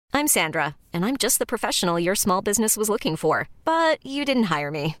I'm Sandra, and I'm just the professional your small business was looking for. But you didn't hire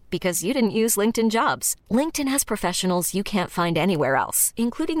me because you didn't use LinkedIn Jobs. LinkedIn has professionals you can't find anywhere else,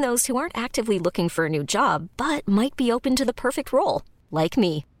 including those who aren't actively looking for a new job, but might be open to the perfect role, like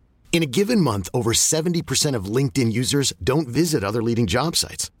me. In a given month, over 70% of LinkedIn users don't visit other leading job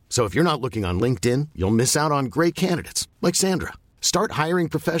sites. So if you're not looking on LinkedIn, you'll miss out on great candidates like Sandra. Start hiring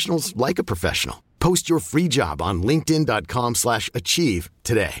professionals like a professional. Post your free job on linkedin.com/achieve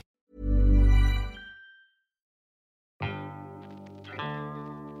today.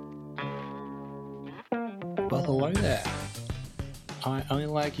 Well, hello there. I Only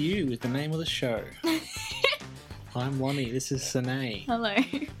Like You is the name of the show. I'm Lonnie, this is Sine. Hello.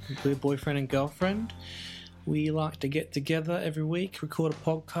 We're boyfriend and girlfriend. We like to get together every week, record a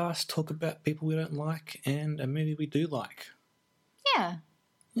podcast, talk about people we don't like, and a movie we do like. Yeah.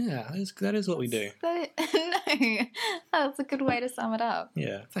 Yeah, that is what we do. No, that's a good way to sum it up.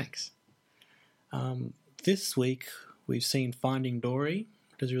 Yeah, thanks. This week, we've seen Finding Dory,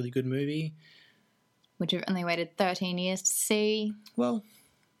 which is a really good movie. Which we've only waited 13 years to see. Well,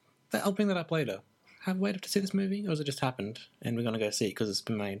 I'll bring that up later. Have we waited to see this movie, or has it just happened, and we're going to go see it because it's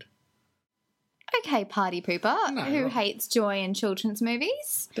been made? Okay, party pooper, No, who not- hates joy in children's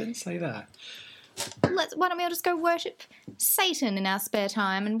movies. Didn't say that. Why don't we all just go worship Satan in our spare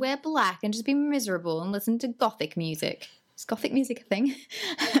time and wear black and just be miserable and listen to gothic music? Is gothic music a thing?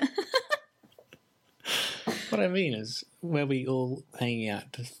 What I mean is, where we all hanging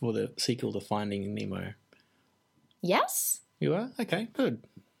out for the sequel to Finding Nemo. Yes? You are? Okay, good.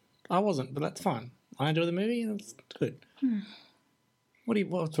 I wasn't, but that's fine. I enjoy the movie, and it's good.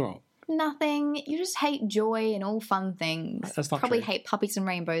 What's wrong? Nothing. You just hate joy and all fun things. That's not Probably true. hate puppies and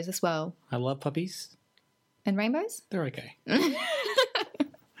rainbows as well. I love puppies. And rainbows? They're okay.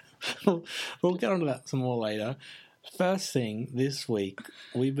 We'll get onto that some more later. First thing, this week,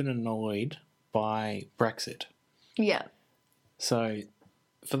 we've been annoyed by Brexit. Yeah. So,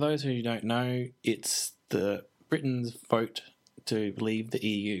 for those who don't know, it's the Britain's vote to leave the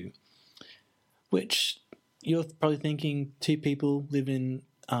EU, which you're probably thinking, two people live in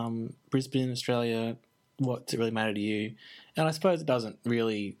Brisbane, Australia, what's it really matter to you? And I suppose it doesn't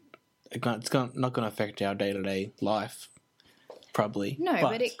really, not going to affect our day-to-day life, probably. No,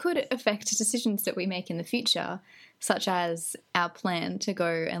 but it could affect decisions that we make in the future, such as our plan to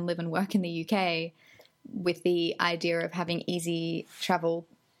go and live and work in the UK with the idea of having easy travel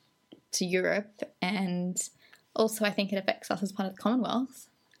to Europe. And also I think it affects us as part of the Commonwealth.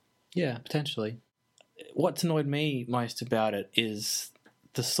 Yeah, potentially. What's annoyed me most about it is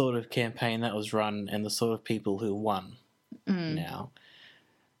the sort of campaign that was run and the sort of people who won now,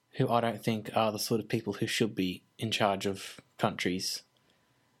 who I don't think are the sort of people who should be in charge of countries.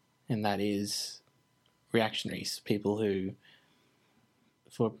 And that is reactionaries, people who,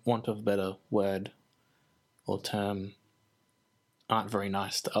 for want of a better word or term, aren't very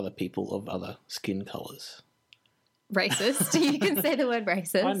nice to other people of other skin colours. Racist. You can say the word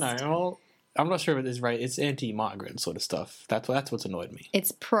racist. I know. Well, I'm not sure if it is right. It's anti-migrant sort of stuff. That's what's annoyed me.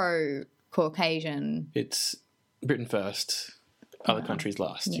 It's pro-Caucasian. It's Britain first, other countries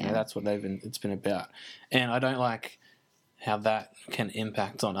last. You know, Yeah. that's what it's been about. And I don't like how that can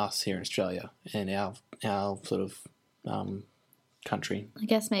impact on us here in Australia and our sort of country. I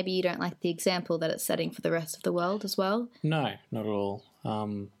guess maybe you don't like the example that it's setting for the rest of the world as well. No, not at all.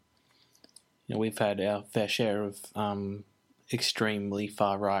 We've had our fair share of extremely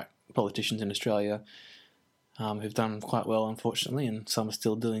far-right politicians in Australia who've done quite well, unfortunately, and some are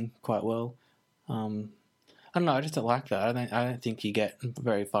still doing quite well. I don't know, I just don't like that. I don't think you get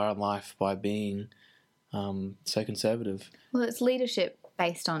very far in life by being so conservative. Well, it's leadership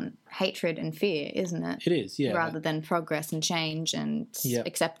based on hatred and fear, isn't it? It is, yeah. Rather than progress and change and Yep.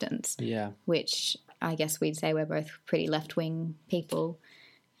 acceptance. Yeah. Which I guess we'd say we're both pretty left-wing people.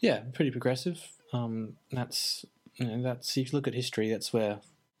 Yeah, pretty progressive. That's if you look at history, that's where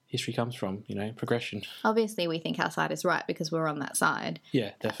history comes from, progression. Obviously, we think our side is right because we're on that side.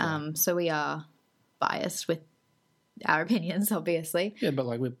 Yeah, definitely. So we are biased with our opinions, obviously. Yeah, but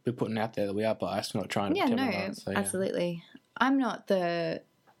we're putting out there that we are biased. We're not trying to Yeah, pretend no, we're not, so, yeah. absolutely. I'm not the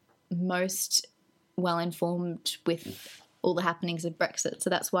most well-informed with all the happenings of Brexit, so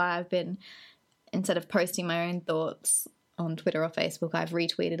that's why I've been, instead of posting my own thoughts on Twitter or Facebook, I've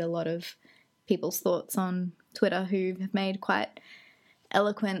retweeted a lot of people's thoughts on Twitter who have made quite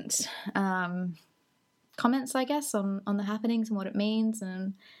eloquent comments, I guess, on the happenings and what it means.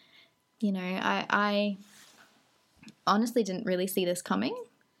 And, I honestly didn't really see this coming.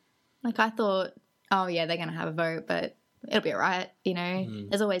 I thought, oh, yeah, they're going to have a vote, but it'll be all right,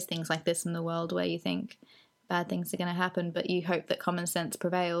 There's always things like this in the world where you think bad things are going to happen, but you hope that common sense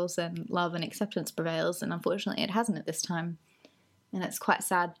prevails and love and acceptance prevails, and unfortunately it hasn't at this time. And it's quite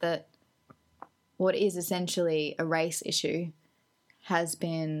sad that what is essentially a race issue has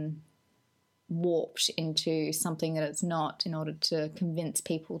been warped into something that it's not in order to convince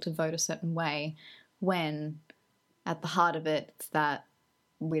people to vote a certain way, when at the heart of it, it's that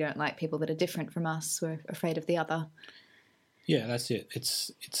we don't like people that are different from us. We're afraid of the other. Yeah, that's it. It's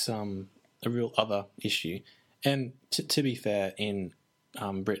a real other issue. And to be fair, in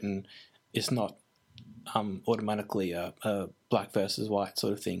Britain, it's not automatically a black versus white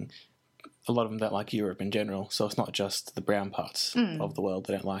sort of thing. A lot of them don't like Europe in general, so it's not just the brown parts of the world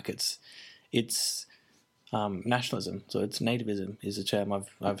they don't like. It's nationalism, so it's nativism is a term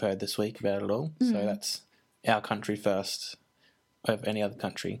I've heard this week about it all. So that's our country first over any other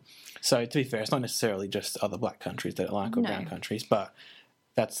country. So to be fair, it's not necessarily just other black countries that don't like or brown countries, but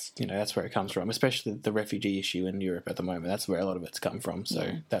that's where it comes from, especially the refugee issue in Europe at the moment. That's where a lot of it's come from. So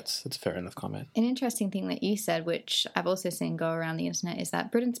that's a fair enough comment. An interesting thing that you said, which I've also seen go around the internet, is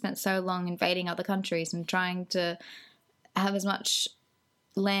that Britain spent so long invading other countries and trying to have as much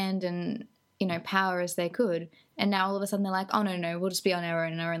land and power as they could, and now all of a sudden they're like, oh no, we'll just be on our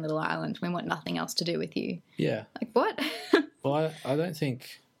own little island. We want nothing else to do with you. Yeah. Like what? Well, I don't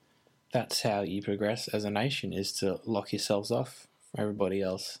think that's how you progress as a nation, is to lock yourselves off from everybody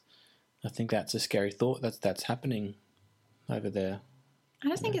else. I think that's a scary thought that's happening over there. I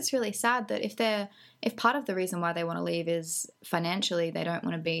just think it's really sad that if part of the reason why they want to leave is financially, they don't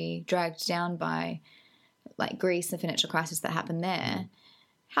want to be dragged down by like Greece, the financial crisis that happened there.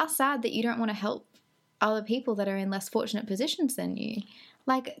 How sad that you don't want to help other people that are in less fortunate positions than you.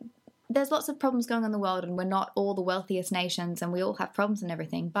 Like, there's lots of problems going on in the world, and we're not all the wealthiest nations, and we all have problems and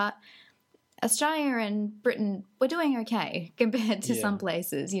everything, but Australia and Britain, we're doing okay compared to some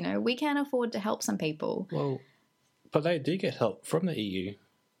places. We can afford to help some people. Well, but they do get help from the EU.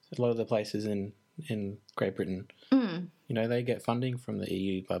 A lot of the places in Great Britain, they get funding from the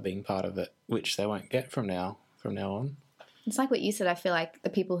EU by being part of it, which they won't get from now on. It's like what you said. I feel like the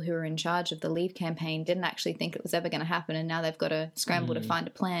people who were in charge of the Leave campaign didn't actually think it was ever going to happen, and now they've got to scramble to find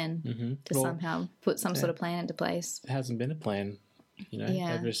a plan to somehow put some sort of plan into place. There hasn't been a plan.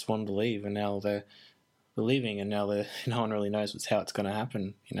 They just wanted to leave, and now they're leaving, and now no one really knows how it's going to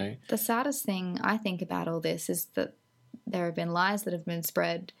happen. The saddest thing I think about all this is that there have been lies that have been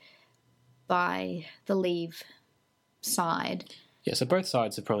spread by the Leave side. Yeah, so both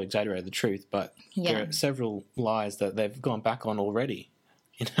sides have probably exaggerated the truth, but there are several lies that they've gone back on already.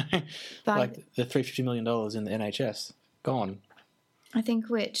 Like the $350 million in the NHS, gone. I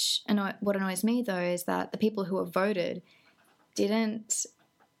think what annoys me, though, is that the people who have voted didn't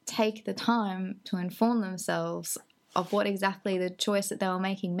take the time to inform themselves of what exactly the choice that they were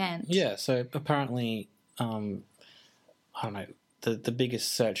making meant. Yeah, so apparently, I don't know, the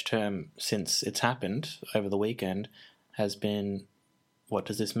biggest search term since it's happened over the weekend has been, what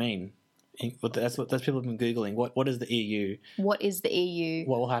does this mean? That's people have been Googling. What is the EU? What is the EU?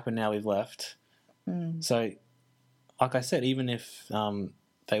 What will happen now we've left? So, like I said, even if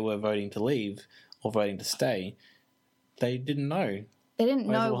they were voting to leave or voting to stay, they didn't know. They didn't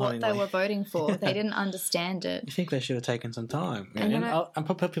know what they were voting for. They didn't understand it. You think they should have taken some time. And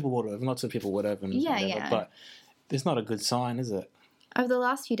people would have. Lots of people would have. But it's not a good sign, is it? Over the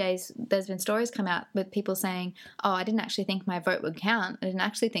last few days, there's been stories come out with people saying, oh, I didn't actually think my vote would count. I didn't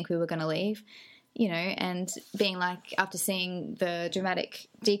actually think we were going to leave, and being like, after seeing the dramatic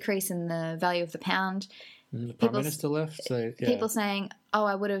decrease in the value of the pound. The Prime Minister left, so yeah. People saying, oh,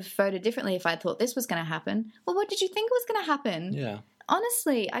 I would have voted differently if I thought this was going to happen. Well, what did you think was going to happen? Yeah.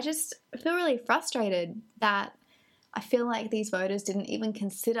 Honestly, I just feel really frustrated that I feel like these voters didn't even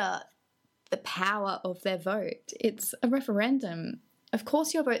consider the power of their vote. It's a referendum. Of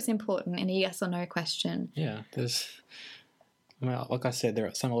course your vote's important in a yes or no question. Yeah, like I said, there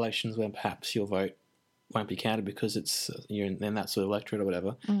are some elections where perhaps your vote won't be counted because you're in that sort of electorate or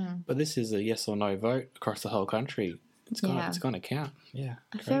whatever. But this is a yes or no vote across the whole country. It's going to count. Yeah.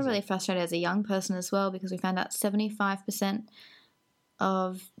 I feel really frustrated as a young person as well, because we found out 75%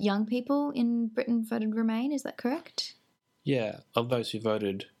 of young people in Britain voted Remain. Is that correct? Yeah, of those who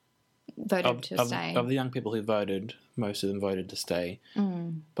voted to stay. Of the young people who voted, most of them voted to stay.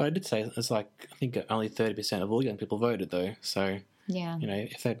 But I did say it's like, I think only 30% of all young people voted, though. So, yeah,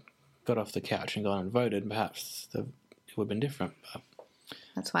 if they'd got off the couch and gone and voted, perhaps it would have been different.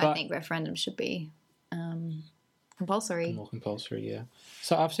 That's why I think referendums should be compulsory. More compulsory, yeah.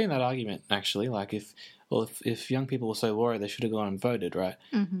 So I've seen that argument, actually. Like, if young people were so worried, they should have gone and voted, right?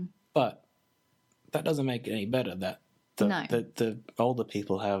 But that doesn't make it any better that the older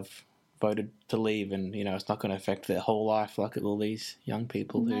people have voted to leave, and it's not going to affect their whole life like it will these young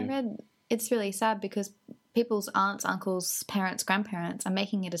people I read it's really sad because people's aunts, uncles, parents, grandparents are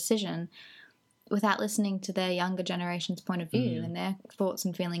making a decision without listening to their younger generation's point of view and their thoughts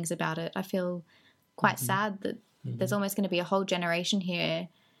and feelings about it. I feel quite sad that there's almost going to be a whole generation here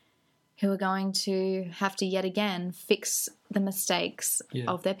who are going to have to yet again fix the mistakes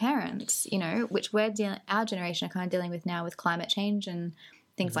of their parents, which our generation are kind of dealing with now with climate change and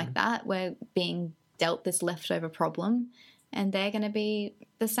things like that. We're being dealt this leftover problem, and they're going to be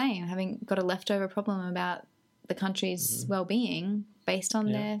the same, having got a leftover problem about the country's well-being based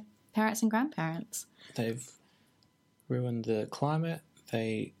on their parents and grandparents. They've ruined the climate.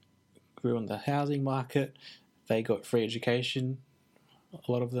 They ruined the housing market. They got free education,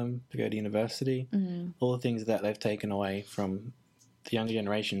 a lot of them, to go to university. All the things that they've taken away from the younger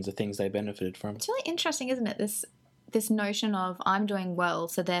generations are things they benefited from. It's really interesting, isn't it, this notion of I'm doing well,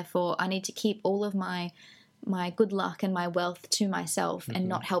 so therefore I need to keep all of my good luck and my wealth to myself and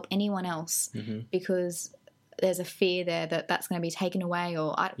not help anyone else because there's a fear there that that's going to be taken away,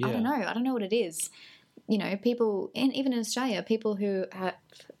 or I don't know. I don't know what it is. People, even in Australia, people who have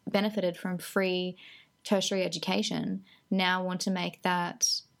benefited from free tertiary education now want to make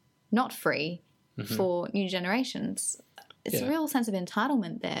that not free for new generations. It's a real sense of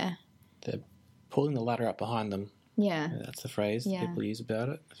entitlement there. They're pulling the ladder up behind them. Yeah. That's the phrase people use about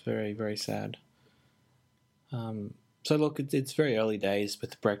it. It's very, very sad. So look, it's very early days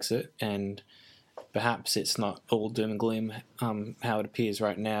with Brexit, and perhaps it's not all doom and gloom how it appears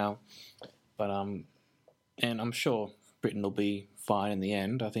right now. But and I'm sure Britain will be fine in the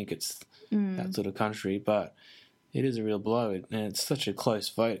end. I think it's that sort of country, but it is a real blow, and it's such a close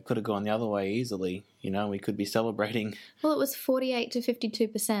vote. It could have gone the other way easily. We could be celebrating. Well, it was 48 to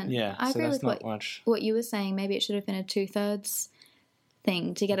 52%. Yeah, I agree with what you were saying. Maybe it should have been a 2/3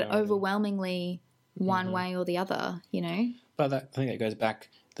 thing to get it overwhelmingly one way or the other. But I think that goes back.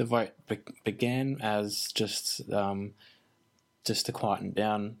 The vote began as just to quieten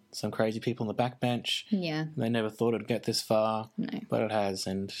down some crazy people on the backbench. Yeah. They never thought it'd get this far, but it has.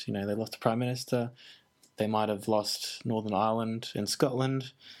 And, they lost the Prime Minister. They might have lost Northern Ireland and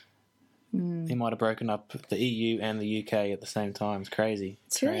Scotland. They might have broken up the EU and the UK at the same time. It's crazy.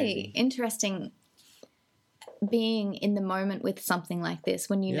 It's really interesting being in the moment with something like this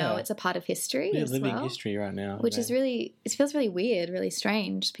when you know it's a part of history as living well. History right now. Which is really, it feels really weird, really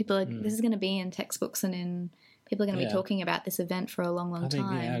strange. People are, this is going to be in textbooks and people are going to be talking about this event for a long, long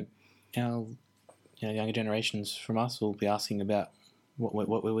time. Our younger generations from us will be asking about what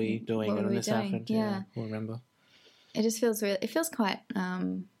were we doing when this happened. Yeah. We'll remember. It just feels real. It feels quite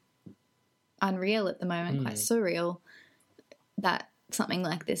unreal at the moment, quite surreal that something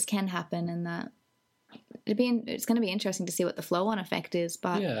like this can happen, and that it's going to be interesting to see what the flow-on effect is.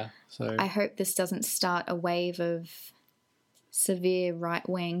 But I hope this doesn't start a wave of severe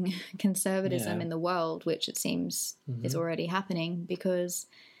right-wing conservatism in the world, which it seems is already happening, because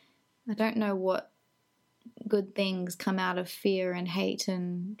I don't know what good things come out of fear and hate.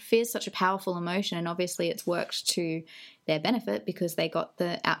 And fear is such a powerful emotion, and obviously it's worked to their benefit because they got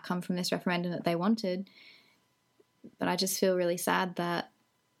the outcome from this referendum that they wanted. But I just feel really sad that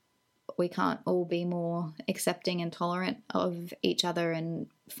we can't all be more accepting and tolerant of each other and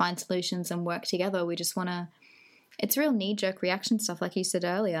find solutions and work together. We just want to... It's real knee-jerk reaction stuff, like you said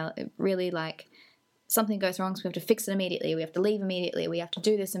earlier. It really, like, something goes wrong, so we have to fix it immediately. We have to leave immediately. We have to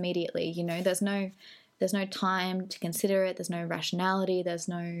do this immediately. There's no time to consider it. There's no rationality. There's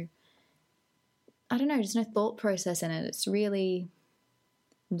no... I don't know, there's no thought process in it. It's really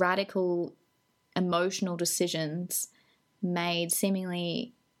radical, emotional decisions made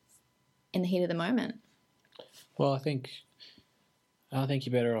seemingly in the heat of the moment. Well, I think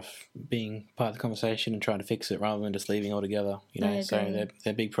you're better off being part of the conversation and trying to fix it rather than just leaving altogether. So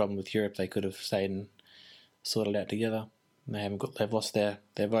their big problem with Europe, they could have stayed and sorted it out together. They've lost their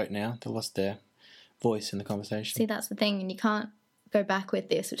vote now. They've lost their voice in the conversation. See, that's the thing, and you can't go back with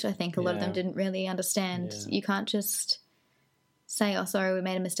this, which I think a lot of them didn't really understand. Yeah. You can't just say, oh, sorry, we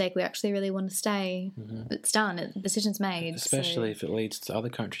made a mistake, we actually really want to stay. It's done. The decision's made. Especially if it leads to other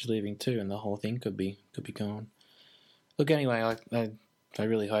countries leaving too, and the whole thing could be gone. Look, anyway, I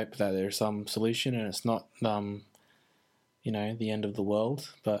really hope that there's some solution and it's not, the end of the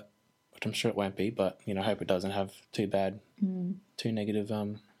world, but which I'm sure it won't be. But I hope it doesn't have too negative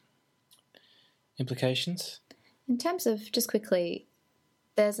implications. In terms of, just quickly,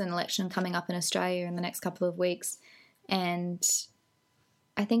 there's an election coming up in Australia in the next couple of weeks, and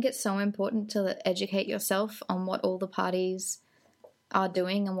I think it's so important to educate yourself on what all the parties are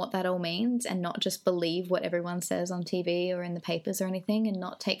doing and what that all means, and not just believe what everyone says on TV or in the papers or anything, and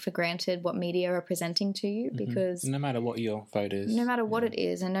not take for granted what media are presenting to you, because no matter what your vote is. No matter what it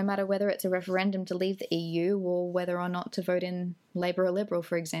is, and no matter whether it's a referendum to leave the EU or whether or not to vote in Labour or Liberal,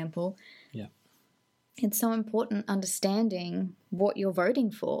 for example. Yeah. It's so important understanding what you're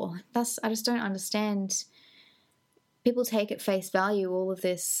voting for. I just don't understand. People take at face value all of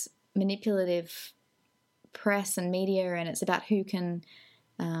this manipulative press and media, and it's about who can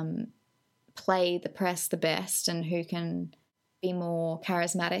play the press the best and who can be more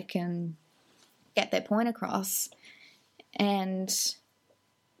charismatic and get their point across. And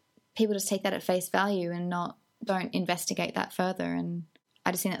people just take that at face value and don't investigate that further. And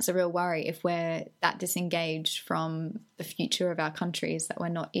I just think that's a real worry if we're that disengaged from the future of our countries, that we're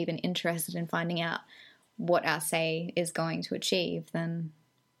not even interested in finding out what our say is going to achieve. Then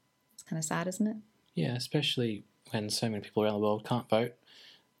it's kind of sad, isn't it? Yeah, especially when so many people around the world can't vote,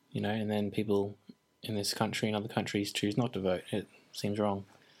 and then people in this country and other countries choose not to vote. It seems wrong.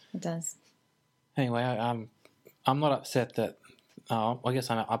 It does. Anyway, I'm not upset that... I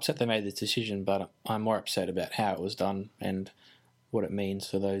guess I'm upset they made this decision, but I'm more upset about how it was done and what it means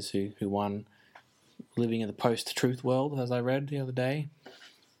for those who won. Living in the post-truth world, as I read the other day,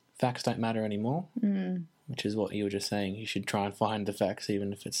 facts don't matter anymore, which is what you were just saying. You should try and find the facts,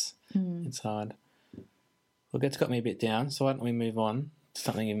 even if it's hard. Look, it's got me a bit down, so why don't we move on to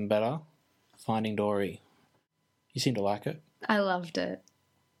something even better? Finding Dory. You seem to like it. I loved it.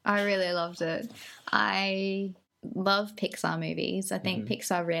 I really loved it. I love Pixar movies. I think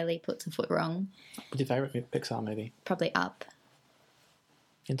Pixar rarely puts a foot wrong. What's your favourite Pixar movie? Probably Up.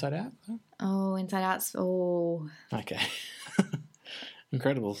 Inside Out? Oh, Inside Out's... Oh. Okay.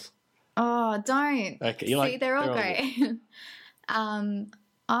 Incredibles. Oh, don't. Okay, See, they're all great.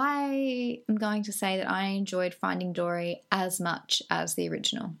 I am going to say that I enjoyed Finding Dory as much as the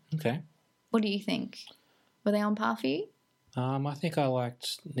original. Okay. What do you think? Were they on par for you? I think I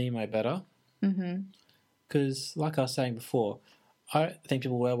liked Nemo better. Because, like I was saying before, I think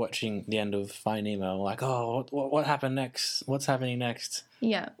people were watching the end of Finding Nemo like, oh, what happened next? What's happening next?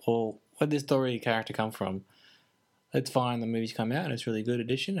 Yeah. Or where did this Dory character come from? It's fine, the movie's come out and it's a really good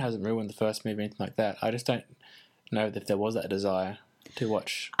addition. It hasn't ruined the first movie or anything like that. I just don't know if there was that desire to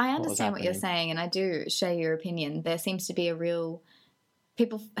watch. I understand what you're saying, and I do share your opinion. There seems to be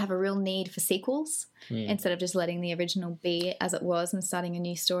people have a real need for sequels instead of just letting the original be as it was and starting a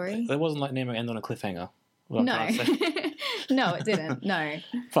new story. It wasn't like Nemo end on a cliffhanger. No. No, it didn't. No.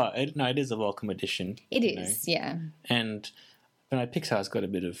 But it is a welcome addition. It is, yeah. And Pixar's got a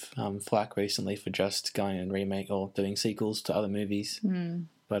bit of flack recently for just going and remake or doing sequels to other movies.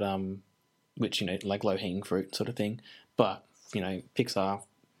 But which like low-hanging fruit sort of thing. But Pixar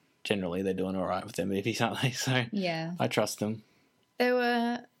generally they're doing all right with their movies, aren't they? So yeah, I trust them.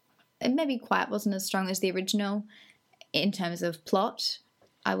 Maybe Quiet wasn't as strong as the original in terms of plot,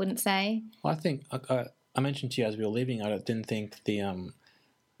 I wouldn't say. Well, I think I mentioned to you as we were leaving, I didn't think the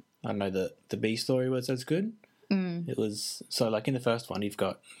B story was as good. It was, so like in the first one you've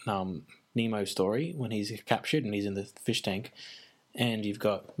got Nemo's story when he's captured and he's in the fish tank, and you've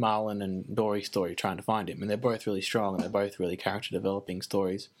got Marlin and Dory's story trying to find him, and they're both really strong and they're both really character developing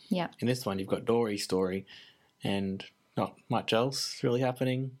stories. Yeah. In this one you've got Dory's story and not much else really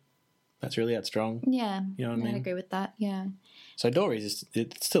happening that's really that strong. Yeah. You know what I mean? I'd agree with that, yeah. So Dory's,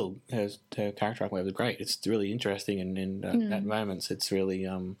 it still has her character arc was great. It's really interesting, and at moments it's really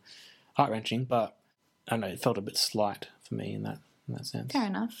heart-wrenching, but I don't know, it felt a bit slight for me in that sense. Fair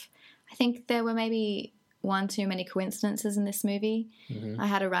enough. I think there were maybe one too many coincidences in this movie. I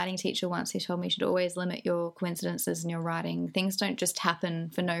had a writing teacher once who told me you should always limit your coincidences in your writing. Things don't just happen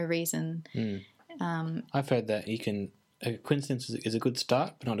for no reason. I've heard that a coincidence is a good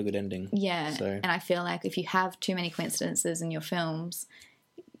start, but not a good ending. Yeah, so. And I feel like if you have too many coincidences in your films,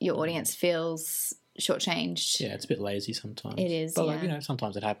 your audience feels shortchanged. Yeah, it's a bit lazy sometimes. It is, but yeah. like,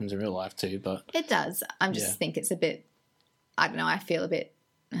 sometimes it happens in real life too. But it does. I just think it's a bit. I don't know. I feel a bit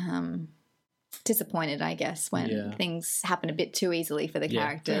disappointed, I guess, when things happen a bit too easily for the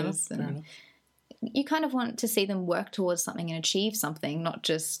characters. Fair enough. You kind of want to see them work towards something and achieve something, not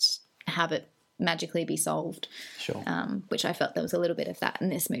just have it magically be solved. Sure. Which I felt there was a little bit of that in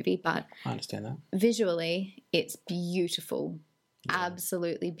this movie, but I understand that. Visually, it's beautiful. Yeah.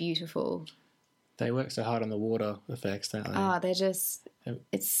 Absolutely beautiful. They work so hard on the water effects, don't they? Oh, they're just...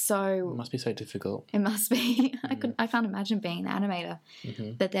 It's so... It must be so difficult. It must be. I can't imagine being an animator.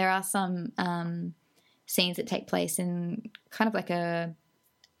 But there are some scenes that take place in kind of like a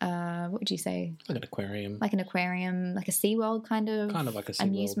what would you say? Like an aquarium. Like an aquarium, like a SeaWorld kind of like a SeaWorld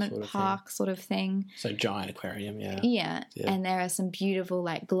amusement sort of park sort of thing. So giant aquarium, yeah. Yeah. And there are some beautiful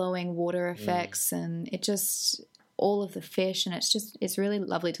like glowing water effects and it just, all of the fish, and it's really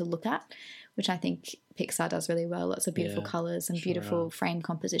lovely to look at, which I think Pixar does really well. Lots of beautiful colours and beautiful frame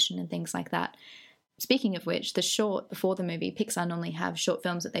composition and things like that. Speaking of which, the short before the movie, Pixar normally have short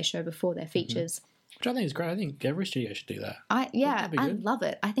films that they show before their features. Which I think is great. I think every studio should do that. I love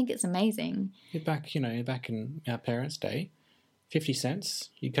it. I think it's amazing. You're back in our parents' day, 50 cents,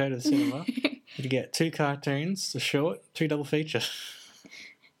 you go to the cinema, you get 2 cartoons, a short, 2 double feature.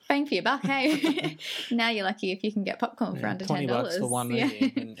 Bang for your buck, hey? Now you're lucky if you can get popcorn for under $10. $20 for one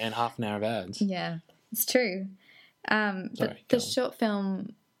movie and half an hour of ads. Yeah, it's true. But the short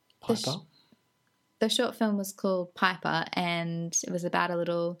film... Piper? The short film was called Piper, and it was about a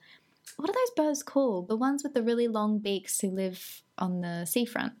little... What are those birds called? The ones with the really long beaks who live on the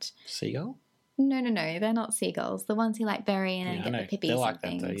seafront. Seagull? No, they're not seagulls. The ones who like bury in and get the pippies They're like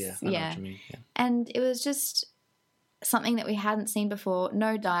and that things. though, yeah. I know what you mean. Yeah. And it was just something that we hadn't seen before.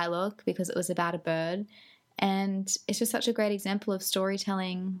 No dialogue because it was about a bird. And it's just such a great example of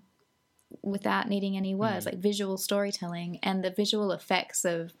storytelling without needing any words, like visual storytelling and the visual effects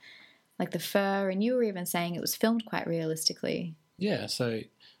of like the fur. And you were even saying it was filmed quite realistically. Yeah, so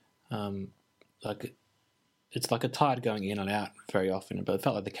it's like a tide going in and out very often, but it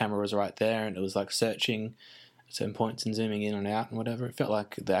felt like the camera was right there and it was like searching at certain points and zooming in and out and whatever. It felt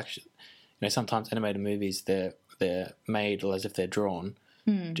like the actual, sometimes animated movies they're made as if they're drawn,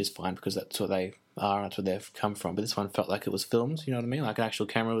 which is fine because that's what they are, that's where they've come from. But this one felt like it was filmed, you know what I mean? Like an actual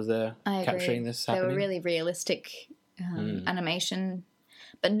camera was there capturing this happening. They were really realistic animation,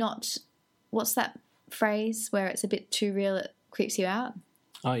 but not, what's that phrase where it's a bit too real, it creeps you out?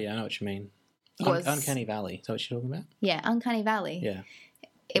 Oh, yeah, I know what you mean. Uncanny Valley. Is that what you're talking about? Yeah, Uncanny Valley. Yeah.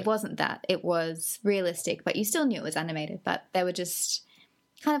 It wasn't that. It was realistic, but you still knew it was animated. But they were just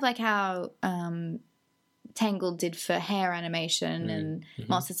kind of like how Tangled did for hair animation and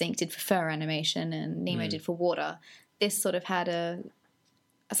Monsters, Inc. did for fur animation and Nemo did for water. This sort of had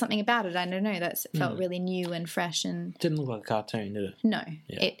something about it, I don't know, that felt really new and fresh. And didn't look like a cartoon, did it? No.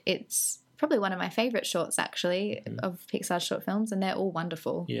 Yeah. It's probably one of my favourite shorts, actually, of Pixar short films, and they're all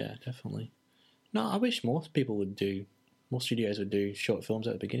wonderful. Yeah, definitely. No, I wish more studios would do short films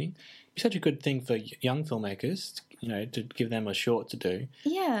at the beginning. It'd be such a good thing for young filmmakers, to give them a short to do.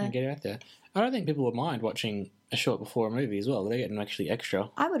 Yeah. And get it out there. I don't think people would mind watching a short before a movie as well. They get an actually extra.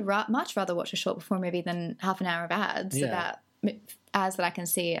 I would much rather watch a short before a movie than half an hour of ads about ads that I can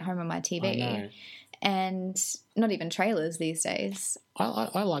see at home on my TV. I know. And not even trailers these days.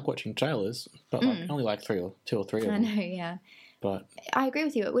 I like watching trailers, but I only like 2 or 3 of them. I know, yeah. But I agree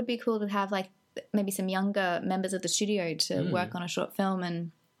with you. It would be cool to have like maybe some younger members of the studio to work on a short film,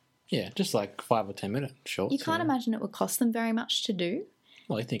 and just like 5 or 10 minute shorts. You can't imagine it would cost them very much to do.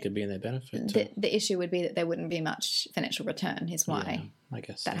 Well, I think it'd be in their benefit. The issue would be that there wouldn't be much financial return. Is why I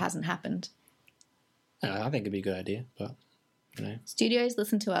guess that hasn't happened. I think it'd be a good idea, but studios,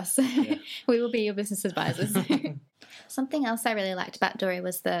 listen to us. We will be your business advisors. Something else I really liked about Dory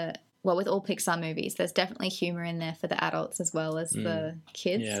was with all Pixar movies, there's definitely humour in there for the adults as well as the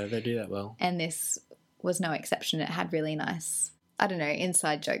kids. Yeah, they do that well. And this was no exception. It had really nice,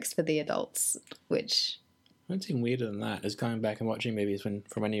 inside jokes for the adults, which... What's even weirder than that is going back and watching movies from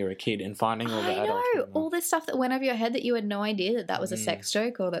when you were a kid and finding all the adults. I know, all this stuff that went over your head that you had no idea that was a sex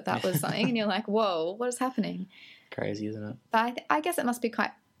joke or that was something, and you're like, whoa, what is happening? Crazy, isn't it? But I guess it must be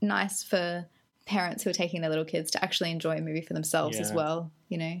quite nice for parents who are taking their little kids to actually enjoy a movie for themselves as well.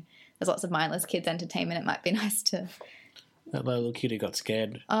 There's lots of mindless kids' entertainment. It might be nice to... That little kid who got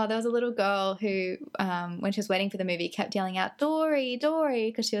scared. Oh, there was a little girl who, when she was waiting for the movie, kept yelling out, Dory, Dory,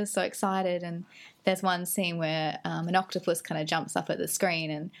 because she was so excited. And there's one scene where an octopus kind of jumps up at the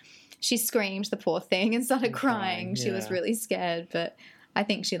screen and she screamed, the poor thing, and started crying. She was really scared, but I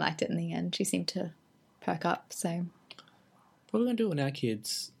think she liked it in the end. She seemed to perk up, so... What are we going to do with our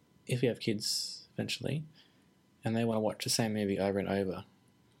kids, if we have kids eventually, and they want to watch the same movie over and over?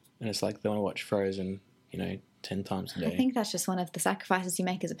 And it's like they want to watch Frozen, 10 times a day. I think that's just one of the sacrifices you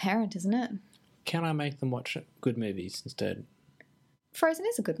make as a parent, isn't it? Can I make them watch good movies instead? Frozen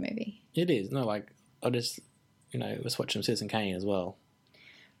is a good movie. It is. No, I'll just, let's watch some Citizen Kane as well.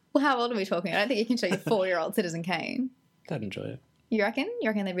 Well, how old are we talking? I don't think you can show your 4-year-old Citizen Kane. They'd enjoy it. You reckon? You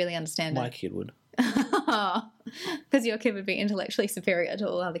reckon they really understand My kid would. Because your kid would be intellectually superior to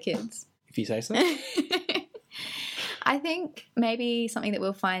all other kids. If you say so. I think maybe something that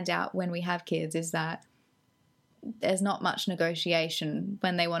we'll find out when we have kids is that there's not much negotiation.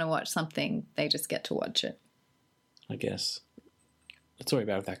 When they want to watch something, they just get to watch it. I guess. It's already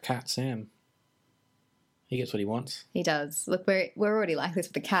bad with that cat, Sam. He gets what he wants. He does. Look, we're already like this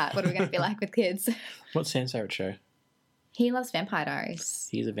with the cat. What are we going to be like with kids? What's Sam's favourite show? He loves Vampire Diaries.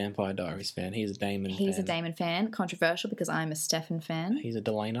 He's a Vampire Diaries fan. He's a Damon fan. He's a Damon fan. Controversial because I'm a Stefan fan. He's a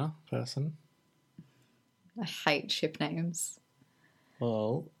Delana person. I hate ship names.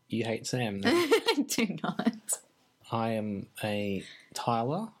 Well, you hate Sam. Then. I do not. I am a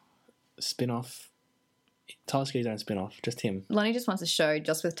Tyler spin-off. Tyler Skiddy's own spin-off. Just him. Lonnie just wants a show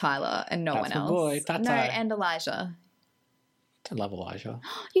just with Tyler and no That's one else. my boy, Tata. No, and Elijah. I love Elijah.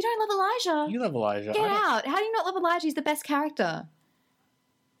 You don't love Elijah? You love Elijah. Get out. How do you not love Elijah? He's the best character.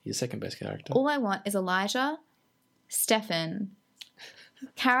 He's the second best character. All I want is Elijah, Stefan,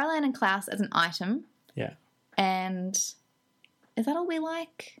 Caroline and Klaus as an item. Yeah. And is that all we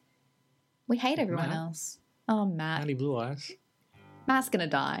like? We hate everyone Matt. else. Oh, Matt. Matty Blue Eyes. Matt's going to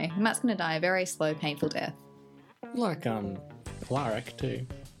die. Matt's going to die a very slow, painful death. Like, Larek too.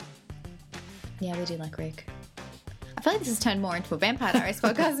 Yeah, we do like Rick. I feel like this has turned more into a Vampire Diaries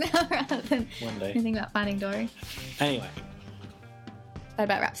podcast now rather than One day. anything about Finding Dory. Anyway. That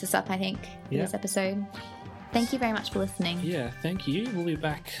about wraps us up, I think, for Yeah. this episode. Thank you very much for listening. Yeah, thank you. We'll be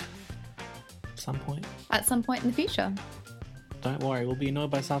back at some point. At some point in the future. Don't worry, we'll be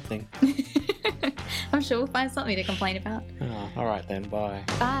annoyed by something. I'm sure we'll find something to complain about. Oh, all right then, bye.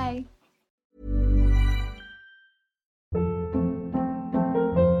 Bye.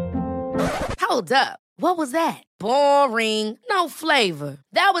 Hold up. What was that? Boring. No flavor.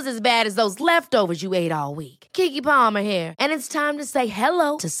 That was as bad as those leftovers you ate all week. Keke Palmer here, and it's time to say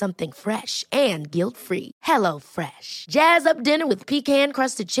hello to something fresh and guilt-free. Hello Fresh. Jazz up dinner with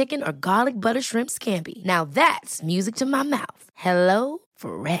pecan-crusted chicken or garlic butter shrimp scampi. Now that's music to my mouth. Hello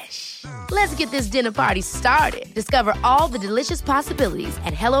Fresh. Let's get this dinner party started. Discover all the delicious possibilities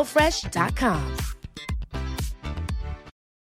at hellofresh.com.